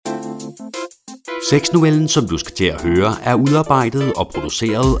Sexnovellen, som du skal til at høre, er udarbejdet og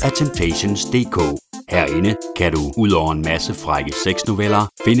produceret af Temptations.dk. Herinde kan du, ud over en masse frække sexnoveller,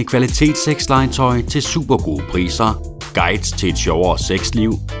 finde kvalitetssexlegetøj til super gode priser, guides til et sjovere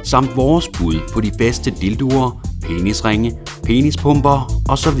sexliv, samt vores bud på de bedste dildoer, penisringe, penispumper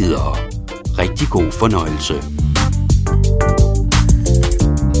osv. Rigtig god fornøjelse.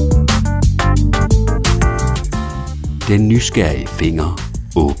 Den nysgerrige finger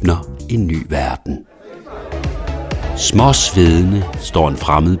åbner en ny verden. Småsvedende står en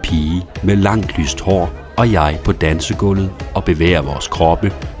fremmed pige med langt lyst hår og jeg på dansegulvet og bevæger vores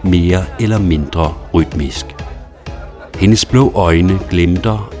kroppe mere eller mindre rytmisk. Hendes blå øjne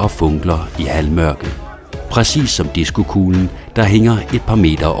glimter og funkler i halvmørket, præcis som diskokuglen, der hænger et par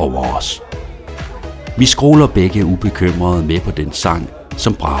meter over os. Vi skråler begge ubekymrede med på den sang,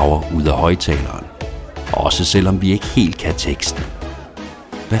 som brager ud af højtaleren, også selvom vi ikke helt kan teksten.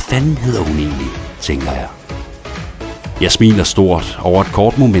 Hvad fanden hedder hun egentlig, tænker jeg. Jeg smiler stort over et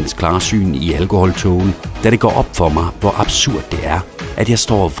kort moments klarsyn i alkoholtågen, da det går op for mig, hvor absurd det er, at jeg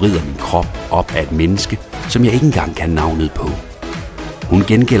står og vrider min krop op af et menneske, som jeg ikke engang kan navnet på. Hun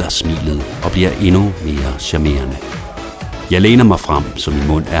gengælder smilet og bliver endnu mere charmerende. Jeg læner mig frem, så min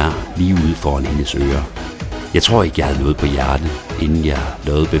mund er lige ude foran hendes ører. Jeg tror ikke, jeg havde noget på hjertet, inden jeg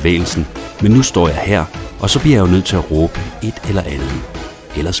lavede bevægelsen, men nu står jeg her, og så bliver jeg jo nødt til at råbe et eller andet.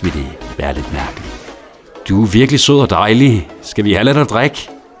 Ellers vil det være lidt mærkeligt. Du er virkelig sød og dejlig. Skal vi have lidt at drikke?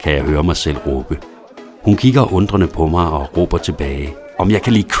 Kan jeg høre mig selv råbe. Hun kigger undrende på mig og råber tilbage. Om jeg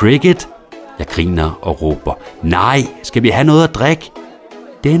kan lide cricket? Jeg griner og råber. Nej, skal vi have noget at drikke?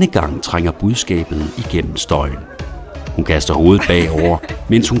 Denne gang trænger budskabet igennem støjen. Hun kaster hovedet bagover,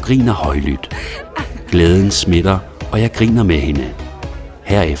 mens hun griner højlydt. Glæden smitter, og jeg griner med hende.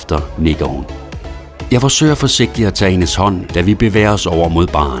 Herefter nikker hun. Jeg forsøger forsigtigt at tage hendes hånd, da vi bevæger os over mod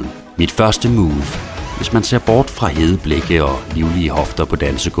baren. Mit første move, hvis man ser bort fra hedeblikke og livlige hofter på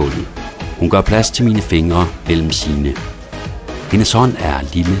dansegulvet. Hun gør plads til mine fingre mellem sine. Hendes hånd er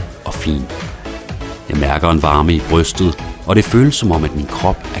lille og fin. Jeg mærker en varme i brystet, og det føles som om, at min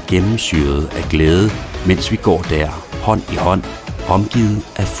krop er gennemsyret af glæde, mens vi går der, hånd i hånd, omgivet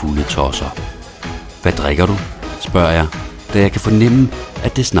af fulde tosser. Hvad drikker du? Spørger jeg, da jeg kan fornemme,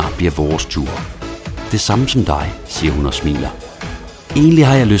 at det snart bliver vores tur. Det samme som dig, siger hun og smiler. Egentlig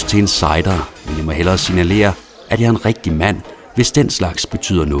har jeg lyst til en cider, men jeg må hellere signalere, at jeg er en rigtig mand, hvis den slags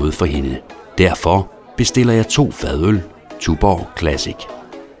betyder noget for hende. Derfor bestiller jeg 2 fadøl, Tuborg Classic.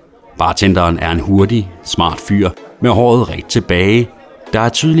 Bartenderen er en hurtig, smart fyr med håret ret tilbage. Der er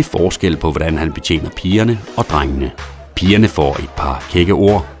tydelig forskel på, hvordan han betjener pigerne og drengene. Pigerne får et par kække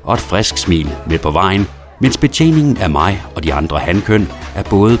ord og et frisk smil med på vejen, mens betjeningen af mig og de andre hankøn er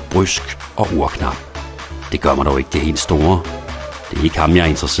både brysk og urknap. Det gør mig dog ikke det helt store. Det er ikke ham, jeg er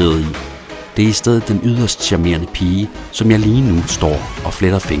interesseret i. Det er i stedet den yderst charmerende pige, som jeg lige nu står og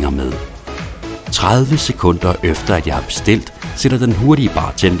fletter fingre med. 30 sekunder efter, at jeg har bestilt, sætter den hurtige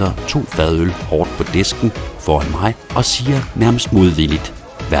bartender 2 fadøl hårdt på disken foran mig og siger nærmest modvilligt,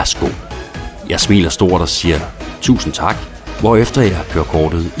 værsgo. Jeg smiler stort og siger, tusind tak, hvorefter jeg kører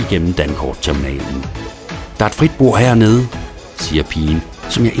kortet igennem dankortterminalen. Der er et frit bord hernede, siger pigen,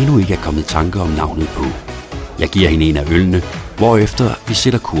 som jeg endnu ikke er kommet i tanke om navnet på. Jeg giver hende en af ølene, hvorefter vi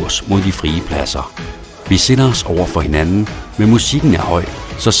sætter kurs mod de frie pladser. Vi sætter os over for hinanden, men musikken er høj,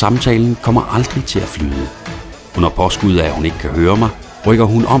 så samtalen kommer aldrig til at flyde. Under påskud af, at hun ikke kan høre mig, rykker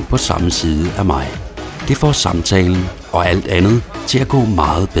hun om på samme side af mig. Det får samtalen og alt andet til at gå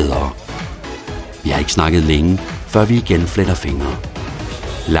meget bedre. Vi har ikke snakket længe, før vi igen fletter fingre.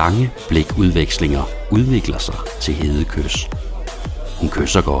 Lange blikudvekslinger udvikler sig til hedekys. Hun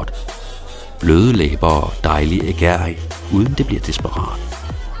kysser godt. Bløde læber og dejlig ægærig, uden det bliver desperat.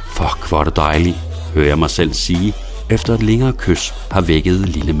 Fuck, hvor er det dejligt, hører jeg mig selv sige, efter et længere kys har vækket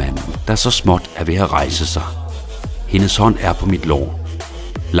lille manden, der så småt er ved at rejse sig. Hendes hånd er på mit lår.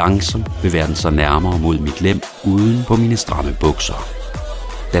 Langsomt bevæger den sig nærmere mod mit lem, uden på mine stramme bukser.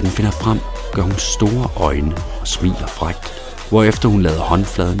 Da den finder frem, gør hun store øjne og smiler frækt, hvorefter hun lader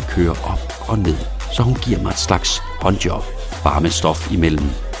håndfladen køre op og ned, så hun giver mig et slags håndjob, bare med stof imellem.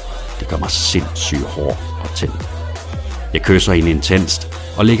 Det gør mig sindssygt hård og tændt. Jeg kysser hende intenst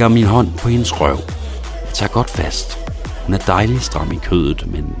og lægger min hånd på hendes røv. Jeg tager godt fast. Hun er dejlig stram i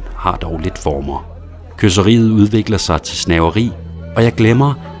kødet, men har dog lidt former. Kysseriet udvikler sig til snaveri, og jeg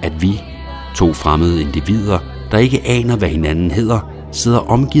glemmer, at vi, 2 fremmede individer, der ikke aner, hvad hinanden hedder,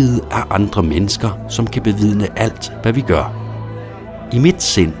 sidder omgivet af andre mennesker, som kan bevidne alt, hvad vi gør. I mit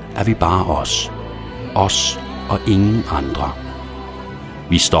sind er vi bare os. Os og ingen andre.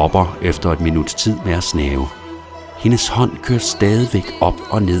 Vi stopper efter et minuts tid med at snave. Hendes hånd kører stadigvæk op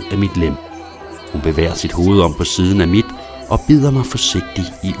og ned af mit lem. Hun bevæger sit hoved om på siden af mit og bider mig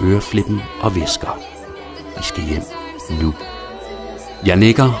forsigtigt i øreflippen og hvisker: Vi skal hjem nu. Jeg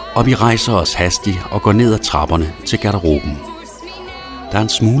nikker, og vi rejser os hastigt og går ned ad trapperne til garderoben. Der er en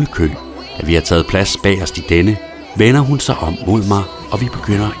smule kø. Da vi har taget plads bagerst i denne, vender hun sig om mod mig, og vi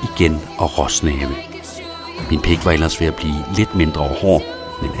begynder igen at råsnave. Min pik var ellers ved at blive lidt mindre hård,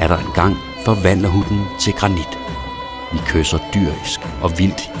 men er der en gang, forvandler hun den til granit. Vi kysser dyrisk og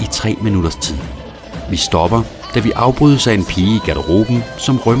vildt i 3 minutters tid. Vi stopper, da vi afbrydes af en pige i garderoben,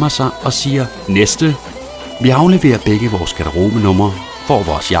 som rømmer sig og siger: Næste. Vi afleverer begge vores garderobenumre, får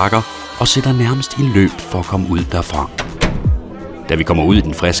vores jakker og sætter nærmest i løb for at komme ud derfra. Da vi kommer ud i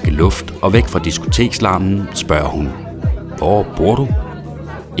den friske luft og væk fra diskotekslarmen, spørger hun: Hvor bor du?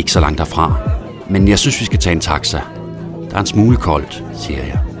 Ikke så langt derfra, men jeg synes, vi skal tage en taxa. Der er en smule koldt, siger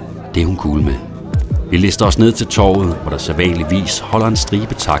jeg. Det er hun cool med. Vi lister os ned til torvet, hvor der sædvanligvis holder en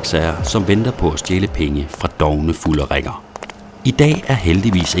stribe taxaer, som venter på at stjæle penge fra dovne fulderikker. I dag er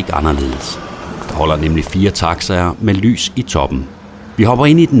heldigvis ikke anderledes. Der holder nemlig 4 taxaer med lys i toppen. Vi hopper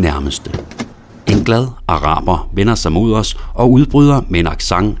ind i den nærmeste. En glad araber vender sig mod os og udbryder med en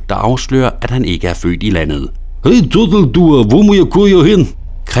accent, der afslører, at han ikke er født i landet. Hey Tuddeldur, hvor må jeg køre hen?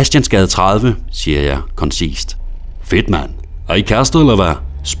 Christiansgade 30, siger jeg koncist. Fedt mand. Er I kærester eller hvad?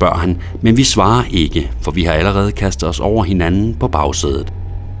 Spørger han, men vi svarer ikke, for vi har allerede kastet os over hinanden på bagsædet.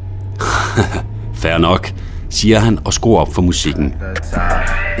 Fair nok, siger han og skruer op for musikken. Det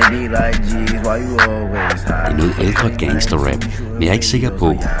er noget ældre gangsterrap, men jeg er ikke sikker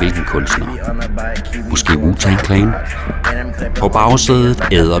på, hvilken kunstner. Måske Wu-Tang Clan? På bagsædet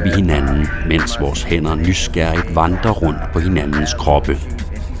æder vi hinanden, mens vores hænder nysgerrigt vandrer rundt på hinandens kroppe.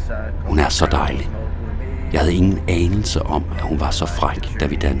 Hun er så dejlig. Jeg havde ingen anelse om, at hun var så fræk, da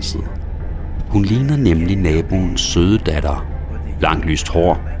vi dansede. Hun ligner nemlig naboens søde datter. Langt lyst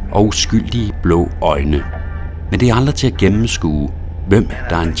hår og uskyldige blå øjne. Men det er aldrig til at gennemskue, hvem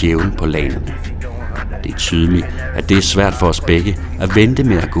der er en djævel på lanerne. Det er tydeligt, at det er svært for os begge at vente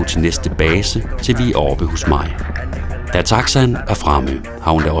med at gå til næste base, til vi er oppe hos mig. Da taxaen er fremme,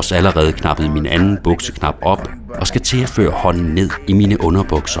 har hun da også allerede knappet min anden bukseknap op og skal til at føre hånden ned i mine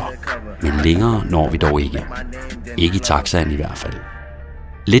underbukser. Men længere når vi dog ikke. Ikke i taxaen i hvert fald.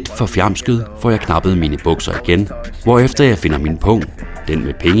 Lidt for fjamsket får jeg knappet mine bukser igen, hvorefter jeg finder min pung, den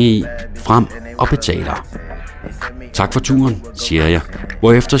med penge i, frem og betaler. Tak for turen, siger jeg,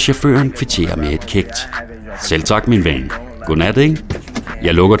 hvorefter chaufføren kvitterer med et kægt. Selv tak, min ven. Godnat, ikke?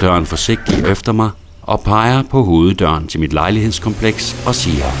 Jeg lukker døren forsigtigt efter mig og peger på hoveddøren til mit lejlighedskompleks og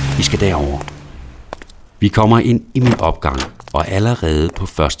siger: Vi skal derover. Vi kommer ind i min opgang, og allerede på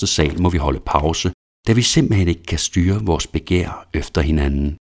første sal må vi holde pause, da vi simpelthen ikke kan styre vores begær efter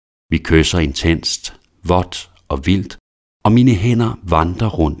hinanden. Vi kysser intenst, vådt og vildt, og mine hænder vandrer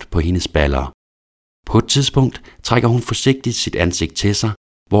rundt på hendes baller. På et tidspunkt trækker hun forsigtigt sit ansigt til sig,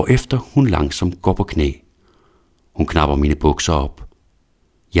 hvorefter hun langsomt går på knæ. Hun knapper mine bukser op.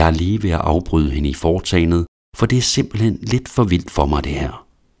 Jeg er lige ved at afbryde hende i foretagendet, for det er simpelthen lidt for vildt for mig det her.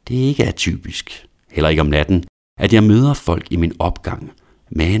 Det er ikke atypisk, heller ikke om natten, at jeg møder folk i min opgang,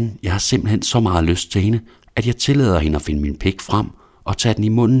 men jeg har simpelthen så meget lyst til hende, at jeg tillader hende at finde min pik frem og tage den i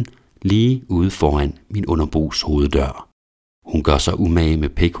munden lige ude foran min underbrugs hoveddør. Hun gør sig umage med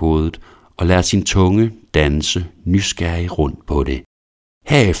pikhovedet og lader sin tunge danse nysgerrig rundt på det.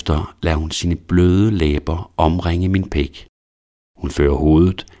 Herefter lader hun sine bløde læber omringe min pik. Hun fører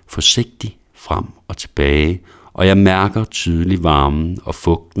hovedet forsigtigt frem og tilbage, og jeg mærker tydeligt varmen og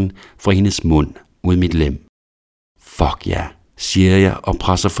fugten fra hendes mund mod mit lem. Fuck ja, siger jeg og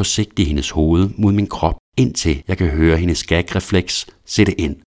presser forsigtigt hendes hoved mod min krop, indtil jeg kan høre hendes gagrefleks sætte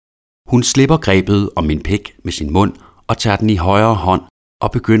ind. Hun slipper grebet om min pik med sin mund og tager den i højre hånd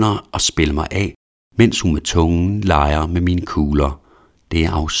og begynder at spille mig af, mens hun med tungen leger med mine kugler. Det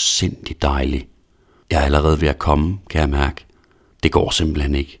er afsindigt dejligt. Jeg er allerede ved at komme, kan jeg mærke. Det går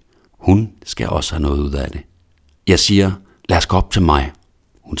simpelthen ikke. Hun skal også have noget ud af det. Jeg siger: lad os gå op til mig.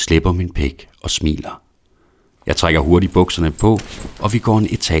 Hun slipper min pik og smiler. Jeg trækker hurtigt bukserne på, og vi går en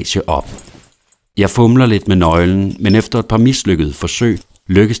etage op. Jeg fumler lidt med nøglen, men efter et par mislykkede forsøg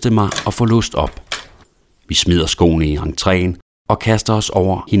lykkes det mig at få låst op. Vi smider skoene i entréen og kaster os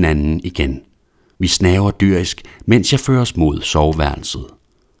over hinanden igen. Vi snaver dyrisk, mens jeg fører os mod soveværelset.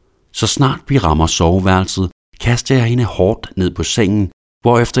 Så snart vi rammer soveværelset, kaster jeg hende hårdt ned på sengen,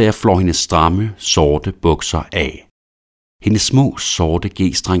 hvorefter jeg flår hendes stramme, sorte bukser af. Hendes små, sorte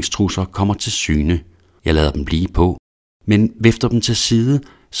g-strengstrusser kommer til syne. Jeg lader dem blive på, men vifter dem til side,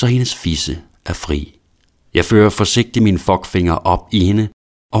 så hendes fisse er fri. Jeg fører forsigtigt mine fuckfinger op i hende,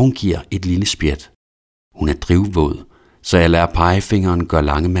 og hun giver et lille spjæt. Hun er drivvåd, så jeg lader pegefingeren gøre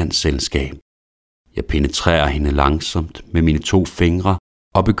Langemands selskab. Jeg penetrerer hende langsomt med mine 2 fingre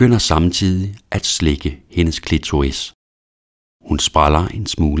og begynder samtidig at slikke hendes klitoris. Hun spræller en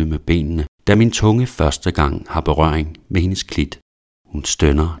smule med benene, da min tunge første gang har berøring med hendes klit. Hun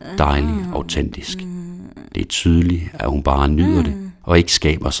stønner dejligt autentisk. Det er tydeligt, at hun bare nyder det og ikke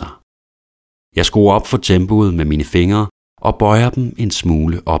skaber sig. Jeg skruer op for tempoet med mine fingre og bøjer dem en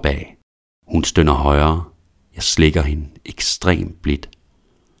smule opad. Hun stønner højere. Jeg slikker hende ekstremt blidt.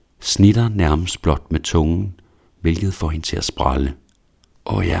 Snitter nærmest blot med tungen, hvilket får hende til at sprælle.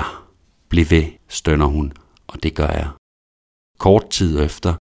 Åh ja, bliv ved, stønner hun, og det gør jeg. Kort tid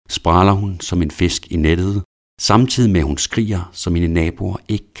efter spræller hun som en fisk i nettet, samtidig med at hun skriger, så mine naboer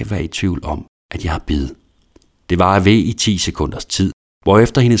ikke kan være i tvivl om, at jeg har bid. Det varer ved i 10 sekunders tid,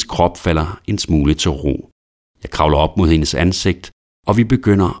 hvorefter hendes krop falder en smule til ro. Jeg kravler op mod hendes ansigt, og vi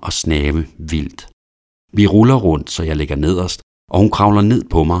begynder at snave vildt. Vi ruller rundt, så jeg ligger nederst, og hun kravler ned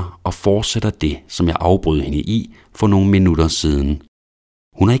på mig og fortsætter det, som jeg afbrød hende i for nogle minutter siden.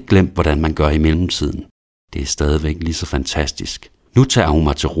 Hun har ikke glemt, hvordan man gør i mellemtiden. Det er stadigvæk lige så fantastisk. Nu tager hun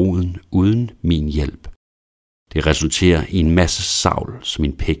mig til roden uden min hjælp. Det resulterer i en masse savl, så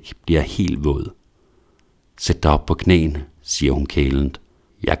min pik bliver helt våd. Sæt dig op på knæene, siger hun kælent.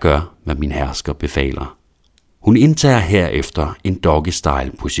 Jeg gør, hvad min hersker befaler. Hun indtager herefter en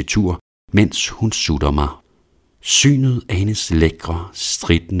doggy-style positur, mens hun sutter mig. Synet af hendes lækre,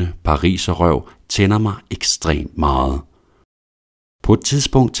 strittende pariserrøv tænder mig ekstremt meget. På et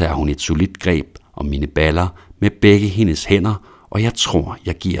tidspunkt tager hun et solidt greb om mine baller med begge hendes hænder, og jeg tror,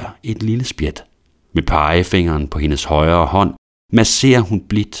 jeg giver et lille spjæt. Med pegefingeren på hendes højre hånd masserer hun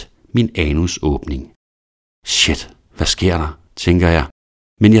blidt min anusåbning. Shit, hvad sker der, tænker jeg,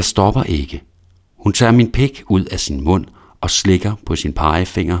 men jeg stopper ikke. Hun tager min pik ud af sin mund og slikker på sin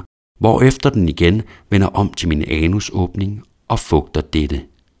pegefinger, hvorefter den igen vender om til min anusåbning og fugter dette.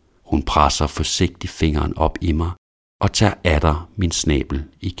 Hun presser forsigtigt fingeren op i mig og tager atter min snabel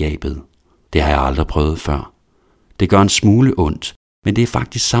i gabet. Det har jeg aldrig prøvet før. Det gør en smule ondt, men det er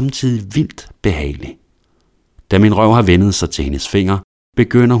faktisk samtidig vildt behageligt. Da min røv har vendet sig til hendes finger,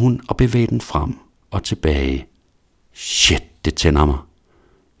 begynder hun at bevæge den frem og tilbage. Shit, det tænder mig.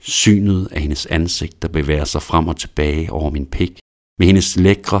 Synet af hendes ansigt, der bevæger sig frem og tilbage over min pik, med hendes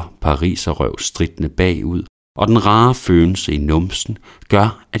lækre pariserrøv strittende bagud, og den rare følelse i numsen,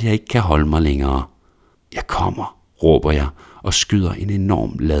 gør, at jeg ikke kan holde mig længere. Jeg kommer, råber jeg, og skyder en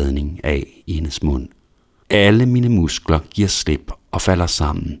enorm ladning af i hendes mund. Alle mine muskler giver slip og falder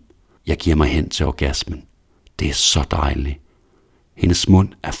sammen. Jeg giver mig hen til orgasmen. Det er så dejligt. Hendes mund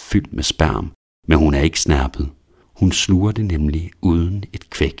er fyldt med sperm, men hun er ikke snærpet. Hun sluger det nemlig uden et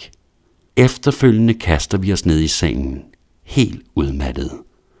kvæk. Efterfølgende kaster vi os ned i sengen. Helt udmattet.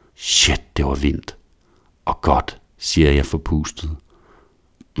 Shit, det var vildt. Og godt, siger jeg forpustet.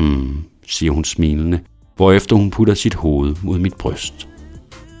 Siger hun smilende, hvorefter hun putter sit hoved mod mit bryst.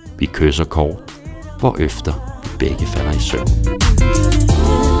 Vi kysser kort, hvorefter vi begge falder i søvn.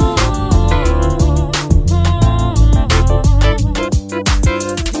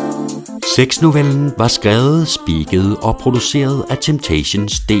 Sexnovellen var skrevet, spiket og produceret af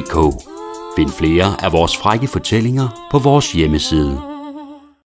Temptations.dk. Find flere af vores frække fortællinger på vores hjemmeside.